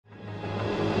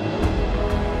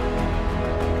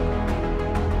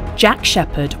Jack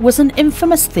Sheppard was an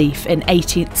infamous thief in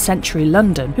 18th century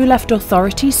London who left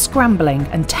authorities scrambling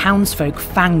and townsfolk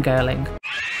fangirling.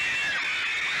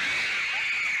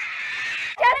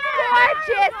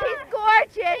 Gorgeous, he's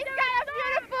gorgeous, he's got a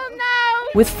beautiful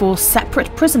nose! With 4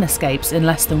 separate prison escapes in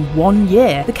less than 1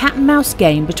 year, the cat and mouse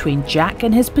game between Jack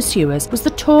and his pursuers was the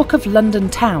talk of London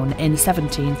town in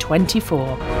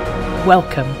 1724.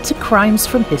 Welcome to Crimes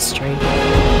from History.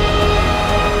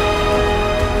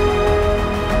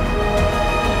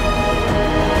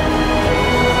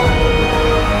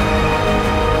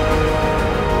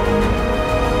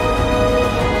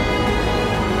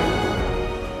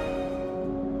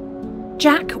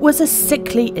 Jack was a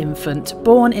sickly infant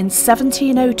born in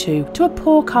 1702 to a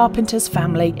poor carpenter's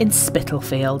family in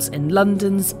Spitalfields in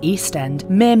London's East End,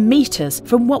 mere metres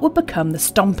from what would become the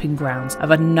stomping grounds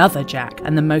of another Jack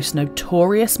and the most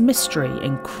notorious mystery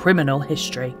in criminal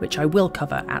history, which I will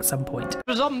cover at some point. It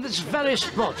was on this very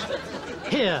spot,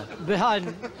 here,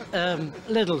 behind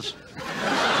Lidl's,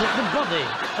 that the body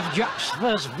of Jack's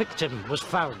first victim was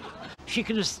found. She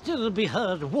can still be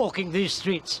heard walking these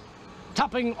streets,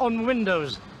 tapping on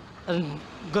windows and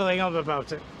going on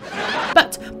about it.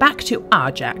 But back to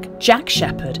our Jack, Jack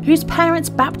Sheppard, whose parents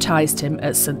baptised him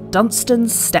at St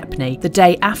Dunstan's, Stepney, the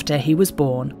day after he was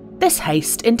born. This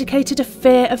haste indicated a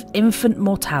fear of infant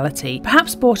mortality,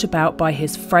 perhaps brought about by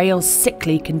his frail,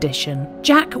 sickly condition.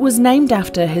 Jack was named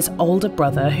after his older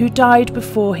brother, who died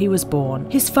before he was born.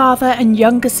 His father and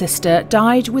younger sister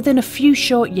died within a few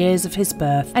short years of his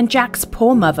birth, and Jack's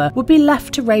poor mother would be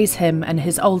left to raise him and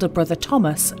his older brother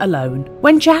Thomas alone.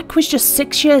 When Jack was just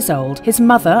 6 years old, his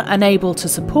mother, unable to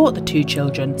support the 2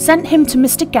 children, sent him to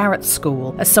Mr Garrett's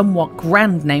school, a somewhat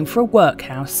grand name for a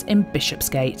workhouse in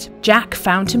Bishopsgate. Jack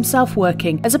found himself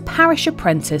working as a parish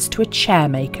apprentice to a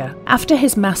chairmaker. After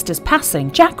his master's passing,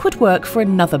 Jack would work for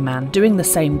another man doing the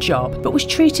same job, but was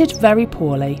treated very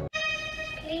poorly.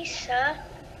 Please, sir,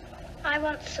 I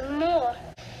want some more.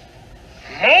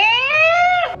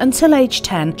 Until age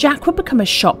 10, Jack would become a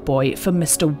shop boy for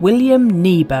Mr William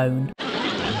Kneebone.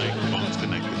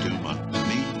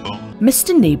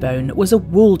 Mr Kneebone was a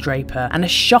wool draper and a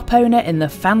shop owner in the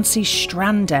fancy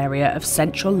Strand area of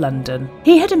central London.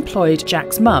 He had employed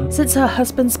Jack's mum since her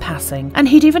husband's passing, and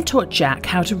he'd even taught Jack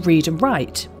how to read and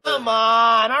write. Come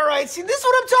on, alright, see, this is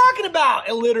what I'm talking about,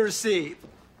 illiteracy.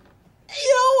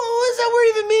 You know, what does that word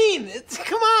even mean?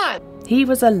 Come on. He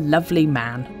was a lovely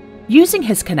man. Using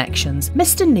his connections,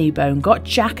 Mr Kneebone got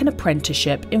Jack an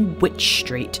apprenticeship in Wych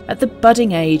Street at the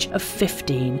budding age of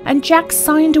 15, and Jack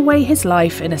signed away his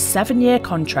life in a 7-year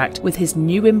contract with his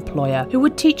new employer, who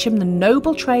would teach him the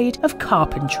noble trade of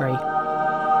carpentry.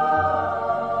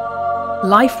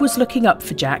 Life was looking up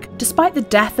for Jack. Despite the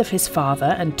death of his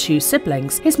father and 2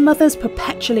 siblings, his mother's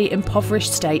perpetually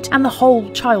impoverished state, and the whole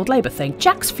child labour thing,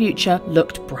 Jack's future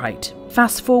looked bright.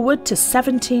 Fast forward to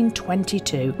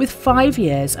 1722, with 5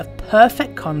 years of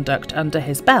perfect conduct under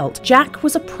his belt, Jack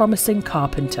was a promising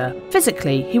carpenter.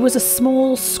 Physically, he was a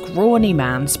small, scrawny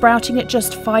man, sprouting at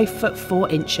just 5 foot 4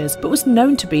 inches, but was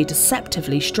known to be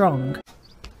deceptively strong.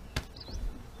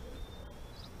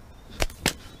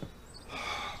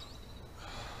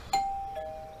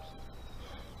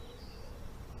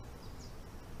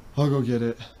 I'll go get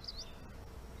it.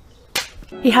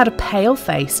 He had a pale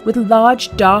face with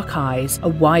large dark eyes, a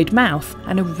wide mouth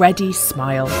and a ready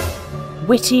smile.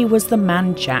 Witty was the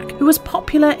man Jack, who was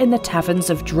popular in the taverns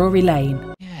of Drury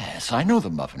Lane. Yes, I know the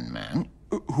Muffin Man.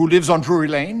 Who lives on Drury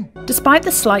Lane? Despite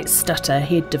the slight stutter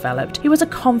he had developed, he was a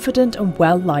confident and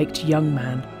well-liked young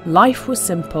man. Life was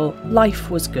simple, life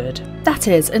was good. That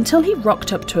is, until he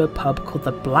rocked up to a pub called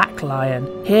the Black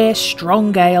Lion. Here,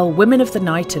 strong ale, women of the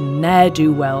night and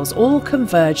ne'er-do-wells all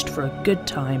converged for a good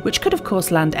time, which could of course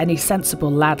land any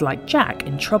sensible lad like Jack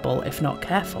in trouble if not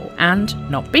careful. And,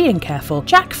 not being careful,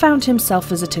 Jack found himself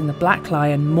visiting the Black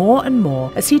Lion more and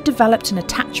more as he developed an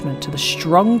attachment to the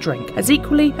strong drink, as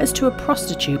equally as to a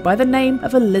prostitute by the name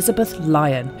of Elizabeth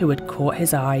Lyon, who had caught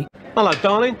his eye. Hello,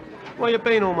 darling. Where you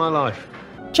been all my life?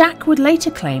 Jack would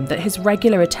later claim that his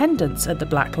regular attendance at the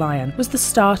Black Lion was the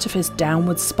start of his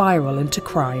downward spiral into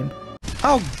crime.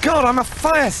 Oh God, I'm a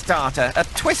fire starter, a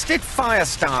twisted fire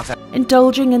starter.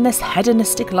 Indulging in this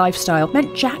hedonistic lifestyle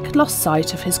meant Jack lost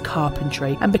sight of his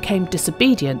carpentry and became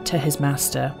disobedient to his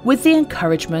master. With the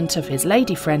encouragement of his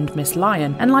lady friend Miss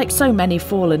Lyon, and like so many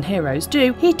fallen heroes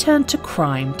do, he turned to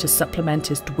crime to supplement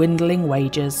his dwindling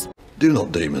wages. Do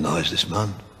not demonise this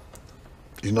man.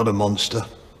 He's not a monster.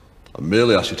 I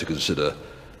merely ask you to consider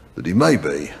that he may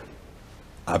be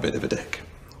a bit of a dick.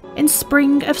 In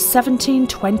spring of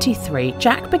 1723,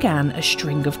 Jack began a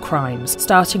string of crimes,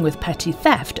 starting with petty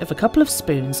theft of a couple of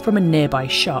spoons from a nearby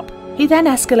shop. He then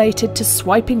escalated to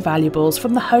swiping valuables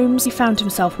from the homes he found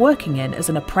himself working in as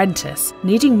an apprentice.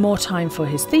 Needing more time for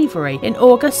his thievery, in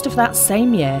August of that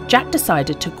same year, Jack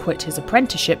decided to quit his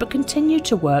apprenticeship but continue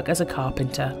to work as a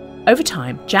carpenter. Over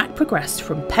time, Jack progressed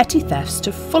from petty thefts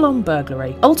to full-on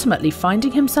burglary, ultimately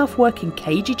finding himself working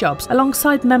cagey jobs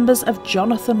alongside members of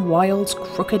Jonathan Wild's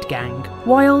crooked gang.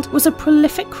 Wild was a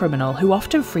prolific criminal who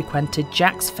often frequented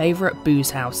Jack's favourite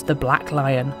booze house, the Black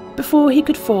Lion. Before he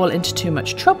could fall into too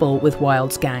much trouble with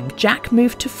Wild's gang, Jack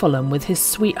moved to Fulham with his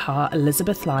sweetheart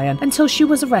Elizabeth Lyon until she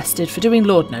was arrested for doing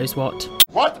Lord knows what.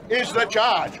 What is the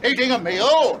charge? Eating a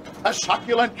meal? A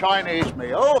succulent Chinese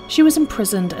meal? She was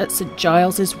imprisoned at St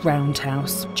Giles's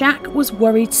Roundhouse. Jack was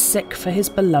worried sick for his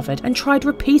beloved and tried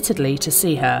repeatedly to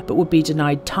see her, but would be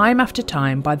denied time after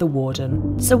time by the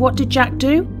warden. So what did Jack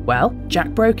do? Well, Jack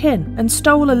broke in and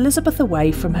stole Elizabeth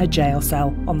away from her jail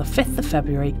cell on the 5th of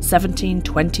February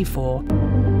 1724.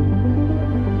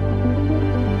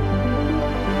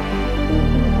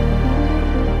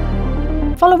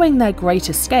 Following their great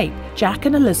escape, Jack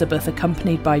and Elizabeth,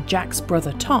 accompanied by Jack's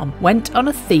brother Tom, went on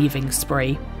a thieving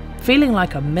spree. Feeling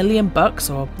like $1 million or, I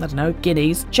don't know,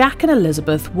 guineas, Jack and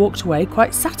Elizabeth walked away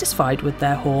quite satisfied with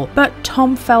their haul, but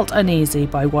Tom felt uneasy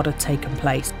by what had taken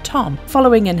place. Tom,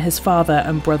 following in his father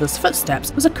and brother's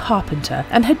footsteps, was a carpenter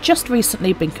and had just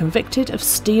recently been convicted of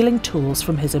stealing tools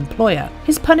from his employer.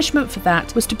 His punishment for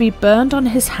that was to be burned on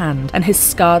his hand, and his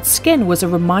scarred skin was a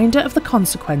reminder of the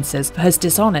consequences for his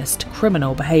dishonest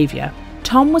criminal behaviour.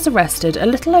 Tom was arrested a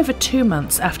little over 2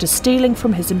 months after stealing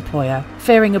from his employer.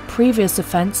 Fearing a previous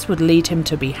offence would lead him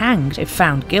to be hanged if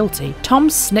found guilty, Tom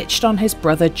snitched on his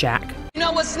brother Jack. You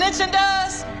know what snitching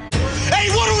does? Hey,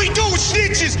 what do we do with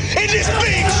snitches in this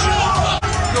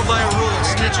bitch? Go by a rule,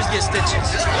 snitches get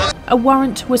stitches. A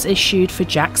warrant was issued for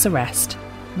Jack's arrest.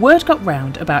 Word got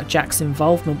round about Jack's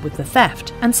involvement with the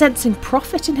theft, and sensing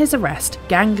profit in his arrest,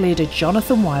 gang leader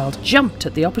Jonathan Wild jumped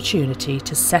at the opportunity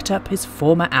to set up his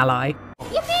former ally.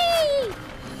 Yippee!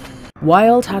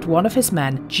 Wild had one of his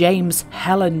men, James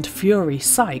Hell and Fury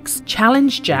Sykes,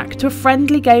 challenge Jack to a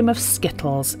friendly game of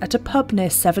skittles at a pub near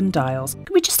Seven Dials.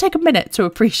 Can we just take a minute to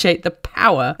appreciate the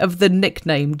power of the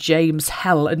nickname James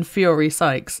Hell and Fury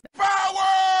Sykes?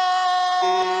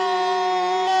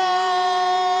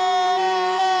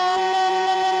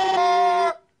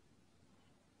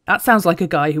 That sounds like a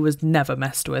guy who was never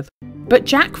messed with. But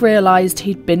Jack realised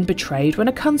he'd been betrayed when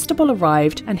a constable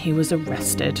arrived and he was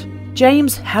arrested.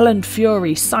 James Helen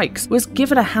Fury Sykes was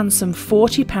given a handsome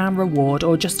 £40 reward,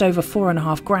 or just over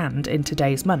 $4.5 in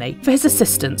today's money, for his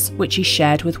assistance, which he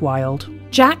shared with Wild.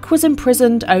 Jack was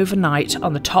imprisoned overnight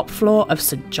on the top floor of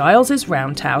St Giles's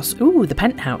Roundhouse, the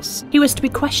penthouse. He was to be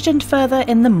questioned further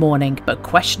in the morning, but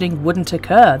questioning wouldn't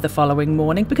occur the following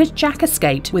morning because Jack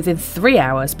escaped within 3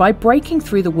 hours by breaking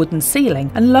through the wooden ceiling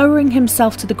and lowering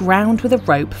himself to the ground with a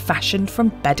rope fashioned from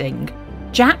bedding.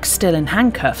 Jack, still in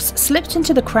handcuffs, slipped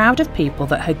into the crowd of people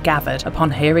that had gathered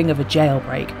upon hearing of a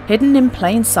jailbreak. Hidden in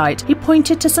plain sight, he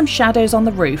pointed to some shadows on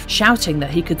the roof, shouting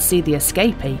that he could see the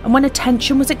escapee, and when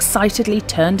attention was excitedly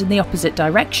turned in the opposite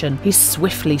direction, he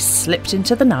swiftly slipped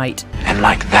into the night. And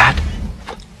like that,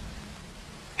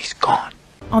 he's gone.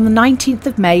 On the 19th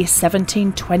of May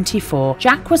 1724,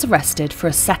 Jack was arrested for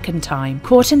a second time,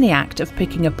 caught in the act of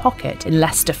picking a pocket in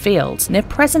Leicester Fields, near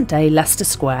present-day Leicester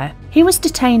Square. He was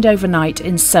detained overnight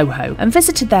in Soho and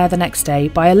visited there the next day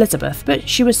by Elizabeth, but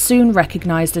she was soon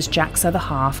recognised as Jack's other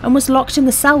half and was locked in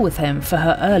the cell with him for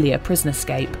her earlier prison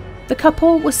escape. The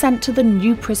couple were sent to the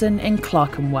new prison in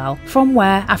Clerkenwell, from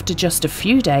where, after just a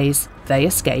few days, they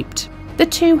escaped. The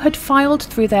two had filed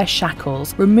through their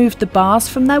shackles, removed the bars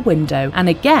from their window, and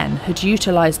again had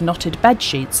utilised knotted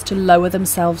bedsheets to lower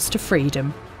themselves to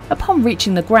freedom. Upon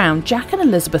reaching the ground, Jack and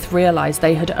Elizabeth realised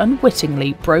they had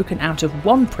unwittingly broken out of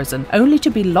one prison, only to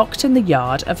be locked in the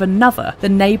yard of another, the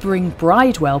neighbouring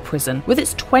Bridewell prison, with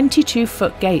its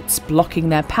 22-foot gates blocking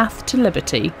their path to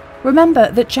liberty. Remember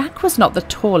that Jack was not the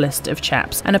tallest of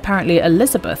chaps, and apparently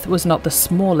Elizabeth was not the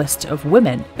smallest of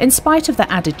women. In spite of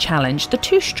the added challenge, the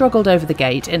two struggled over the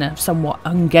gate in a somewhat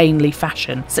ungainly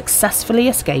fashion, successfully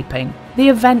escaping. The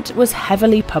event was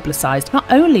heavily publicised,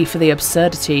 not only for the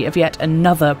absurdity of yet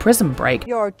another prison break.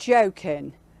 You're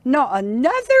joking. Not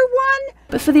another one?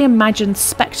 But for the imagined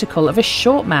spectacle of a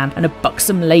short man and a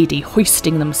buxom lady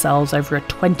hoisting themselves over a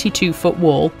 22-foot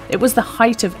wall. It was the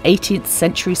height of 18th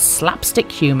century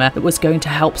slapstick humour that was going to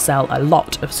help sell a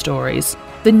lot of stories.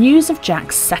 The news of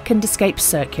Jack's second escape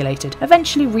circulated,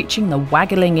 eventually reaching the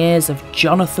waggling ears of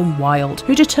Jonathan Wild,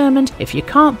 who determined if you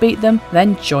can't beat them,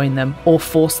 then join them, or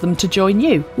force them to join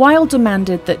you. Wild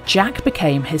demanded that Jack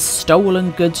became his stolen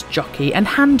goods jockey and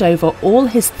hand over all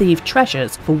his thieved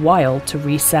treasures for Wild to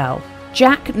resell.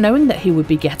 Jack, knowing that he would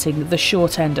be getting the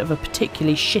short end of a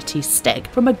particularly shitty stick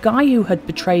from a guy who had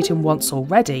betrayed him once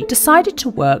already, decided to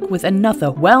work with another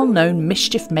well-known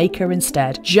mischief maker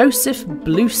instead, Joseph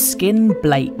Blueskin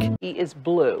Blake. He is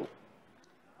blue.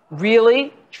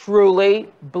 Really, truly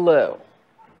blue.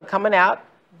 Coming out,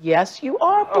 yes, you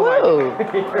are blue. Oh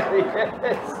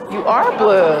yes. You are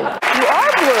blue. You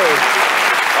are blue.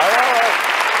 All right.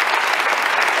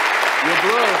 You're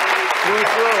blue.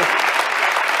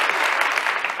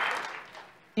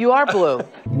 You are blue.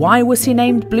 Why was he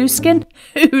named Blueskin?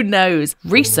 Who knows?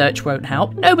 Research won't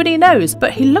help. Nobody knows,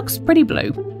 but he looks pretty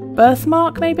blue.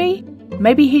 Birthmark, maybe?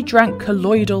 Maybe he drank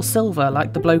colloidal silver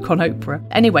like the bloke on Oprah.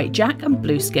 Anyway, Jack and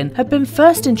Blueskin had been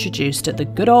first introduced at the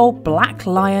good old Black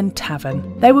Lion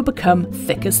Tavern. They would become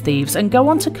thick as thieves and go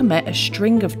on to commit a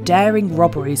string of daring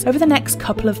robberies over the next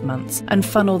couple of months and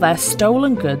funnel their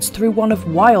stolen goods through one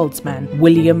of Wilde's men,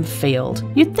 William Field.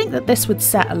 You'd think that this would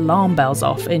set alarm bells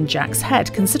off in Jack's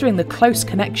head, considering the close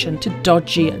connection to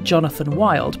dodgy Jonathan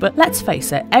Wilde, but let's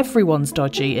face it, everyone's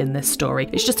dodgy in this story.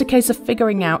 It's just a case of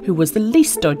figuring out who was the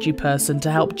least dodgy person to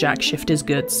help Jack shift his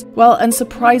goods. Well, and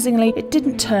surprisingly, it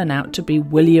didn't turn out to be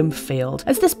William Field,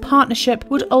 as this partnership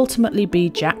would ultimately be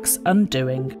Jack's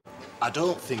undoing. I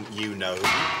don't think you know.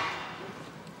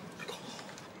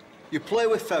 You play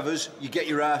with feathers, you get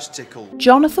your ass tickled.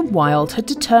 Jonathan Wilde had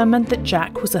determined that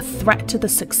Jack was a threat to the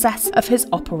success of his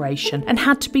operation and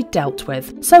had to be dealt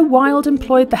with, so Wilde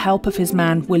employed the help of his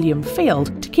man William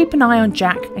Field to keep an eye on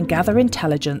Jack and gather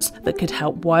intelligence that could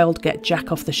help Wilde get Jack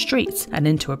off the streets and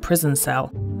into a prison cell.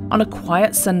 On a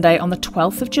quiet Sunday on the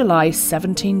 12th of July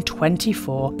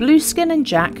 1724, Blueskin and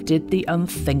Jack did the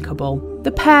unthinkable.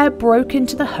 The pair broke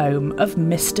into the home of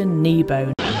Mr.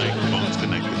 Kneebone,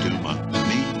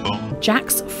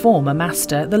 Jack's former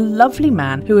master, the lovely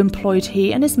man who employed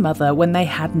he and his mother when they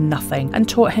had nothing and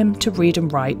taught him to read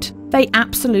and write. They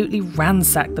absolutely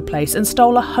ransacked the place and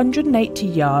stole 180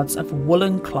 yards of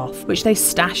woolen cloth, which they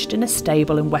stashed in a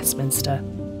stable in Westminster.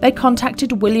 They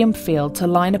contacted William Field to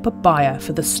line up a buyer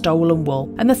for the stolen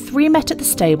wool, and the three met at the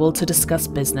stable to discuss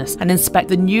business and inspect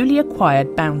the newly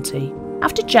acquired bounty.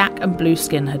 After Jack and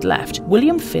Blueskin had left,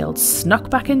 William Field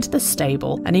snuck back into the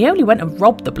stable, and he only went and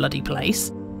robbed the bloody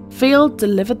place. Field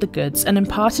delivered the goods and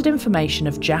imparted information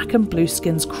of Jack and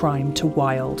Blueskin's crime to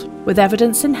Wilde. With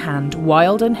evidence in hand,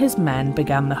 Wilde and his men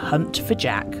began the hunt for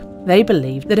Jack. They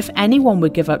believed that if anyone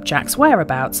would give up Jack's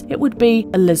whereabouts, it would be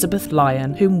Elizabeth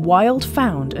Lyon, whom Wilde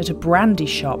found at a brandy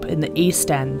shop in the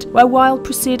East End, where Wilde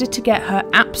proceeded to get her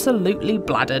absolutely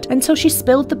bladdered until she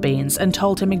spilled the beans and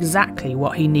told him exactly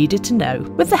what he needed to know,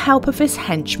 with the help of his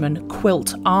henchman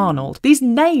Quilt Arnold. These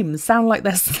names sound like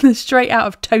they're straight out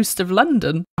of Toast of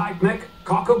London. Tight-neck,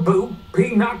 cock-a-boo,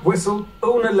 peanut whistle,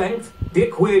 Una length,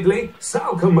 Dick Weirdley,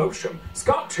 Sal Commotion,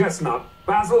 Scott Chestnut,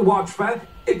 Basil Watchfair,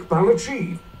 Iqbal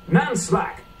Achieve, Nan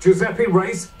Slack, Giuseppe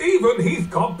Race, even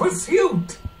Heathcote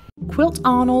Pursuit! Quilt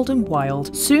Arnold and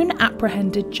Wilde soon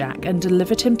apprehended Jack and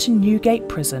delivered him to Newgate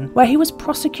Prison, where he was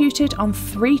prosecuted on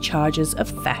 3 charges of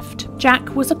theft.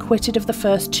 Jack was acquitted of the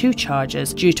first 2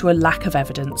 charges due to a lack of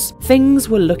evidence. Things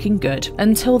were looking good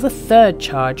until the 3rd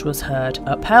charge was heard,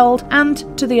 upheld,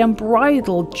 and to the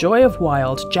unbridled joy of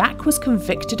Wilde, Jack was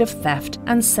convicted of theft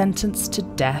and sentenced to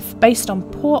death based on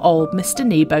poor old Mr.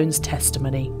 Kneebone's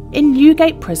testimony. In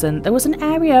Newgate Prison, there was an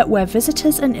area where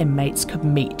visitors and inmates could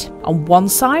meet. On one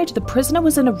side, the prisoner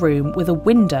was in a room with a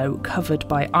window covered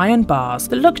by iron bars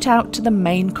that looked out to the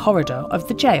main corridor of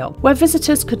the jail, where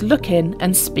visitors could look in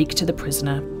and speak to the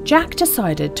prisoner. Jack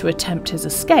decided to attempt his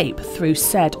escape through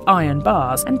said iron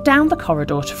bars and down the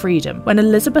corridor to freedom, when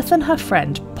Elizabeth and her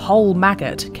friend Poll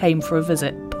Maggot came for a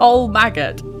visit. Poll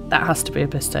Maggot! That has to be a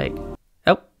mistake.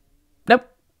 Nope.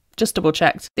 Just double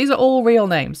checked. These are all real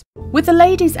names. With the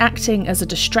ladies acting as a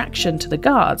distraction to the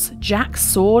guards, Jack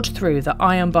soared through the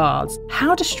iron bars.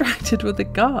 How distracted were the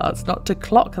guards not to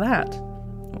clock that?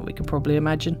 Well, we can probably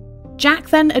imagine. Jack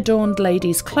then adorned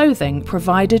ladies' clothing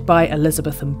provided by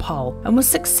Elizabeth and Poll and was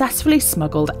successfully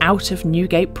smuggled out of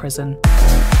Newgate Prison.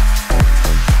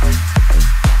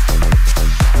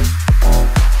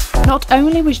 Not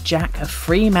only was Jack a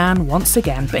free man once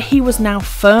again, but he was now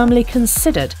firmly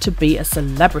considered to be a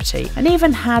celebrity and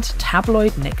even had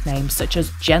tabloid nicknames such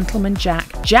as Gentleman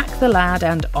Jack, Jack the Lad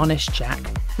and Honest Jack.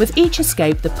 With each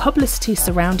escape, the publicity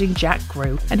surrounding Jack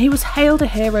grew, and he was hailed a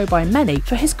hero by many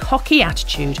for his cocky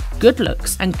attitude, good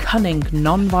looks and cunning,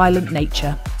 non-violent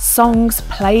nature. Songs,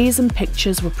 plays and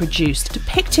pictures were produced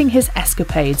depicting his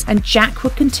escapades, and Jack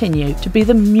would continue to be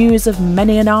the muse of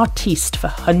many an artiste for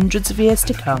hundreds of years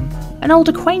to come. An old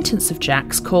acquaintance of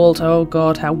Jack's called, oh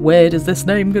god, how weird is this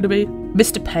name going to be?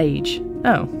 Mr. Page.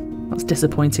 Oh, that's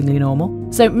disappointingly normal.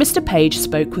 So Mr. Page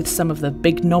spoke with some of the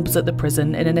big knobs at the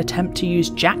prison in an attempt to use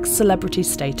Jack's celebrity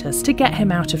status to get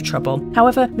him out of trouble.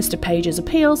 However, Mr. Page's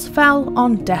appeals fell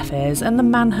on deaf ears and the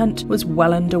manhunt was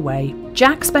well underway.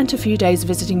 Jack spent a few days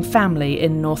visiting family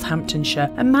in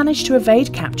Northamptonshire and managed to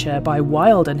evade capture by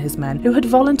Wilde and his men, who had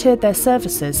volunteered their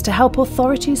services to help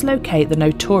authorities locate the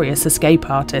notorious escape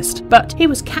artist. But he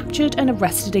was captured and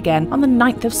arrested again on the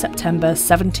 9th of September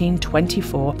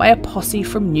 1724 by a posse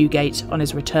from Newgate on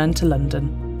his return to London.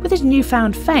 With his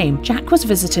newfound fame, Jack was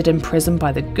visited in prison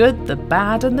by the good, the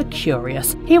bad and the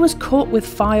curious. He was caught with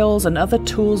files and other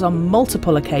tools on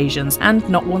multiple occasions, and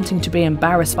not wanting to be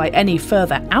embarrassed by any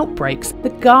further outbreaks, the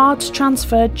guards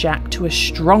transferred Jack to a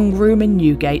strong room in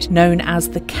Newgate known as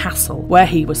the Castle, where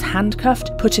he was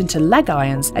handcuffed, put into leg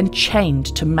irons and chained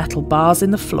to metal bars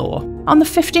in the floor. On the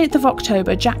 15th of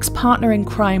October, Jack's partner in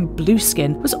crime,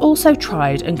 Blueskin, was also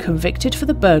tried and convicted for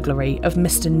the burglary of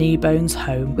Mr. Kneebone's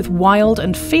home, with Wilde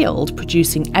and Field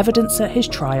producing evidence at his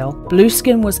trial.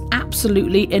 Blueskin was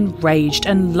absolutely enraged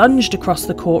and lunged across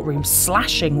the courtroom,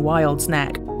 slashing Wilde's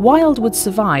neck. Wilde would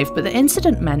survive, but the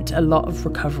incident meant a lot of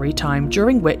recovery time,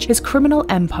 during which his criminal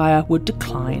empire would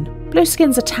decline.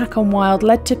 Blueskin's attack on Wilde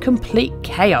led to complete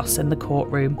chaos in the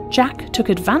courtroom. Jack took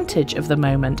advantage of the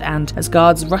moment and, as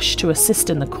guards rushed to assist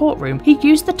in the courtroom, he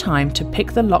used the time to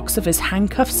pick the locks of his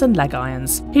handcuffs and leg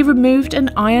irons. He removed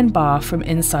an iron bar from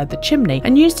inside the chimney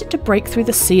and used it to break through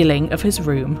the ceiling of his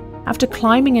room. After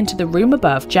climbing into the room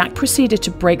above, Jack proceeded to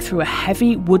break through a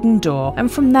heavy wooden door and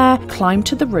from there climbed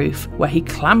to the roof, where he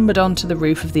clambered onto the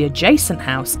roof of the adjacent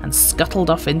house and scuttled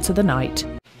off into the night.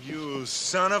 You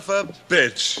son of a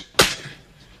bitch!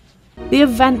 The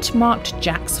event marked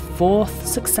Jack's fourth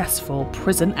successful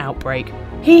prison outbreak.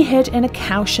 He hid in a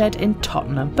cowshed in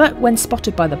Tottenham, but when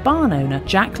spotted by the barn owner,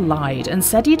 Jack lied and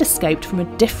said he'd escaped from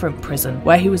a different prison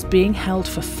where he was being held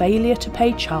for failure to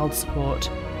pay child support.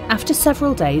 After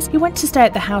several days, he went to stay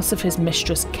at the house of his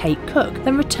mistress Kate Cook,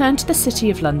 then returned to the City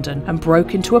of London and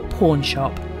broke into a pawn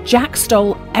shop. Jack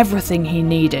stole everything he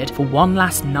needed for one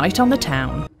last night on the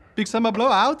town. Big summer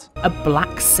blowout? A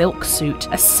black silk suit,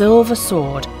 a silver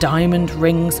sword, diamond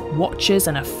rings, watches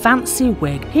and a fancy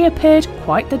wig. He appeared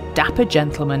quite the dapper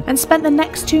gentleman and spent the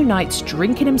next 2 nights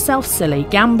drinking himself silly,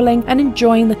 gambling and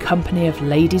enjoying the company of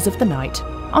ladies of the night.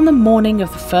 On the morning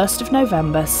of the 1st of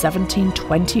November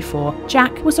 1724,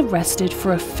 Jack was arrested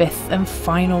for a 5th and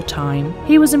final time.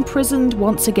 He was imprisoned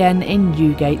once again in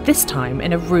Newgate, this time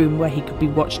in a room where he could be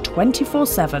watched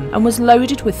 24/7 and was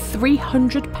loaded with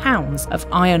 300 pounds of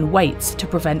iron weights to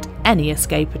prevent any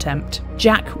escape attempt.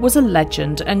 Jack was a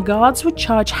legend and guards would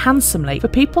charge handsomely for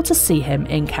people to see him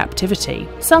in captivity.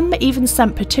 Some even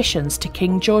sent petitions to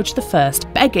King George I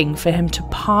begging for him to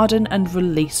pardon and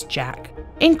release Jack.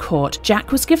 In court,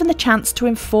 Jack was given the chance to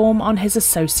inform on his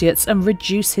associates and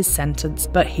reduce his sentence,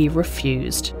 but he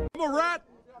refused. I'm a rat!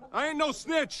 I ain't no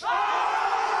snitch!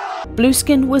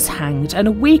 Blueskin was hanged, and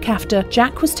a week after,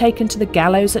 Jack was taken to the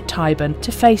gallows at Tyburn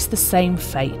to face the same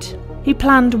fate. He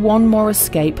planned one more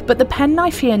escape, but the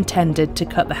penknife he intended to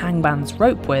cut the hangman's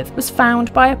rope with was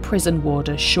found by a prison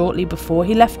warder shortly before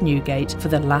he left Newgate for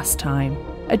the last time.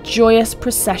 A joyous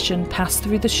procession passed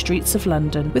through the streets of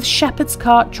London, with Sheppard's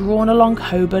cart drawn along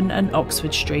Holborn and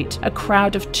Oxford Street. A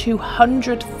crowd of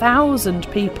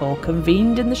 200,000 people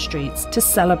convened in the streets to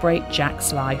celebrate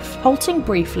Jack's life, halting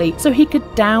briefly so he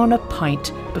could down a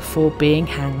pint before being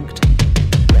hanged.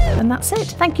 And that's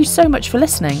it. Thank you so much for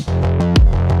listening.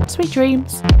 Sweet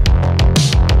dreams.